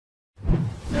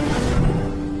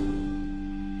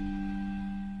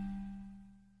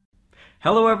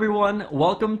Hello everyone,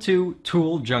 welcome to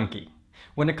Tool Junkie.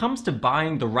 When it comes to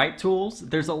buying the right tools,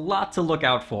 there's a lot to look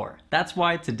out for. That's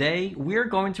why today we're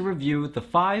going to review the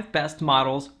 5 best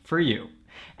models for you.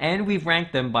 And we've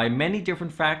ranked them by many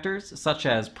different factors such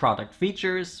as product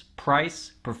features,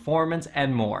 price, performance,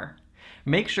 and more.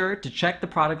 Make sure to check the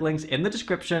product links in the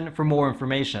description for more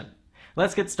information.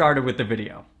 Let's get started with the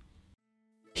video.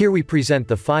 Here we present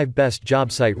the 5 best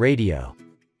Jobsite radio.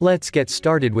 Let's get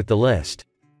started with the list.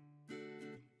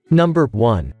 Number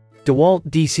 1.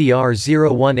 DEWALT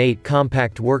DCR018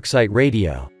 Compact Worksite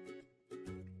Radio.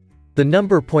 The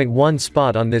number 1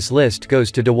 spot on this list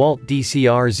goes to DEWALT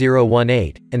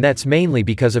DCR018, and that's mainly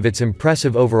because of its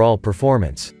impressive overall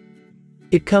performance.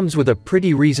 It comes with a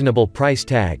pretty reasonable price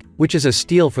tag, which is a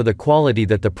steal for the quality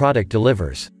that the product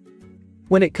delivers.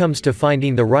 When it comes to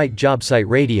finding the right Jobsite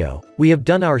radio, we have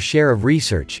done our share of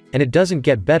research, and it doesn't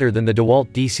get better than the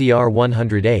DEWALT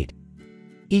DCR108.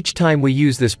 Each time we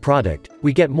use this product,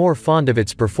 we get more fond of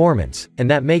its performance, and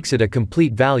that makes it a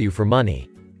complete value for money.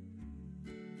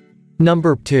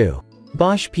 Number 2.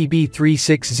 Bosch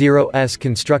PB360S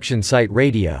Construction Site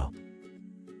Radio.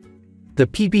 The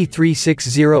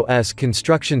PB360S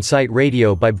Construction Site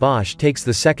Radio by Bosch takes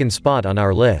the second spot on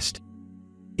our list.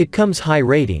 It comes high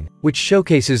rating, which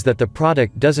showcases that the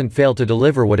product doesn't fail to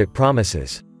deliver what it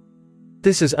promises.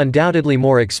 This is undoubtedly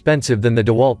more expensive than the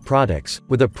DEWALT products,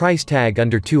 with a price tag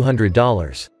under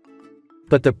 $200.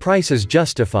 But the price is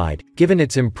justified, given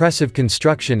its impressive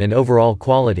construction and overall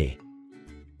quality.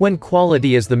 When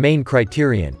quality is the main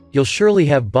criterion, you'll surely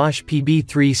have Bosch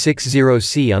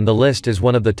PB360C on the list as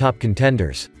one of the top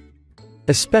contenders.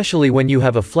 Especially when you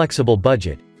have a flexible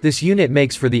budget, this unit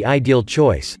makes for the ideal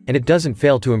choice, and it doesn't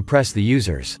fail to impress the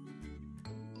users.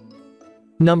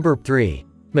 Number 3.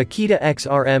 Makita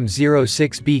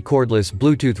XRM06B Cordless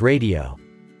Bluetooth Radio.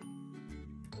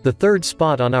 The third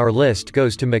spot on our list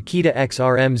goes to Makita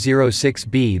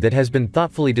XRM06B that has been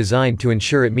thoughtfully designed to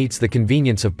ensure it meets the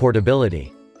convenience of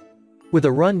portability. With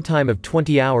a run time of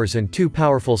 20 hours and 2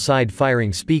 powerful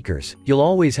side-firing speakers, you'll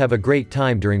always have a great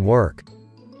time during work.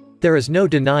 There is no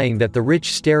denying that the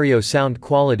rich stereo sound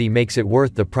quality makes it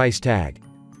worth the price tag.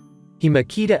 The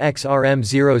Makita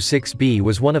XRM06B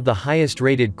was one of the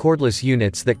highest-rated cordless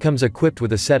units that comes equipped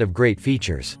with a set of great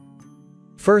features.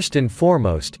 First and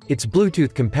foremost, it's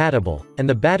Bluetooth compatible, and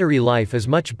the battery life is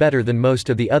much better than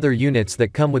most of the other units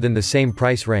that come within the same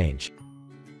price range.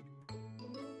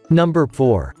 Number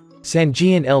 4.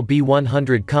 Sangean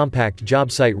LB100 Compact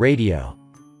Jobsite Radio.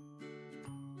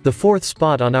 The fourth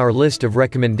spot on our list of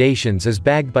recommendations is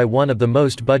bagged by one of the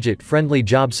most budget-friendly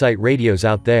Jobsite radios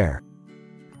out there.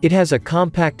 It has a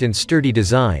compact and sturdy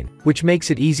design, which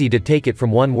makes it easy to take it from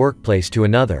one workplace to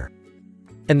another.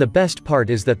 And the best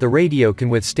part is that the radio can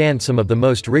withstand some of the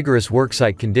most rigorous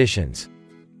worksite conditions.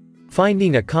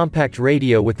 Finding a compact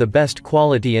radio with the best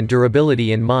quality and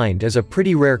durability in mind is a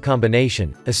pretty rare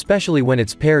combination, especially when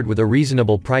it's paired with a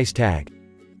reasonable price tag.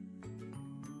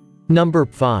 Number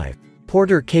 5.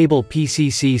 Porter Cable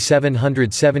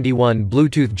PCC771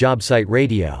 Bluetooth Jobsite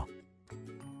Radio.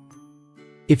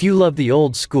 If you love the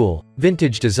old school,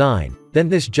 vintage design, then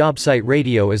this Jobsite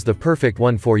radio is the perfect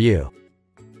one for you.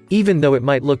 Even though it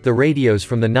might look the radios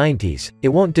from the 90s, it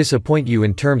won't disappoint you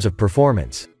in terms of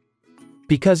performance.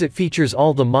 Because it features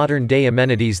all the modern-day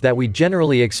amenities that we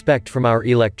generally expect from our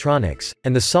electronics,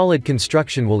 and the solid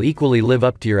construction will equally live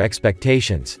up to your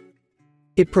expectations.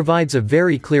 It provides a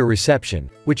very clear reception,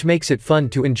 which makes it fun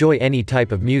to enjoy any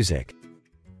type of music.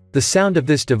 The sound of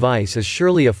this device is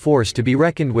surely a force to be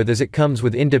reckoned with as it comes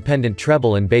with independent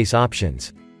treble and bass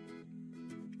options.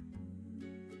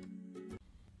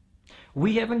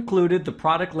 We have included the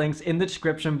product links in the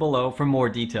description below for more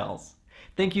details.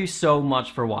 Thank you so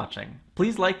much for watching.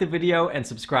 Please like the video and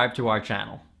subscribe to our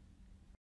channel.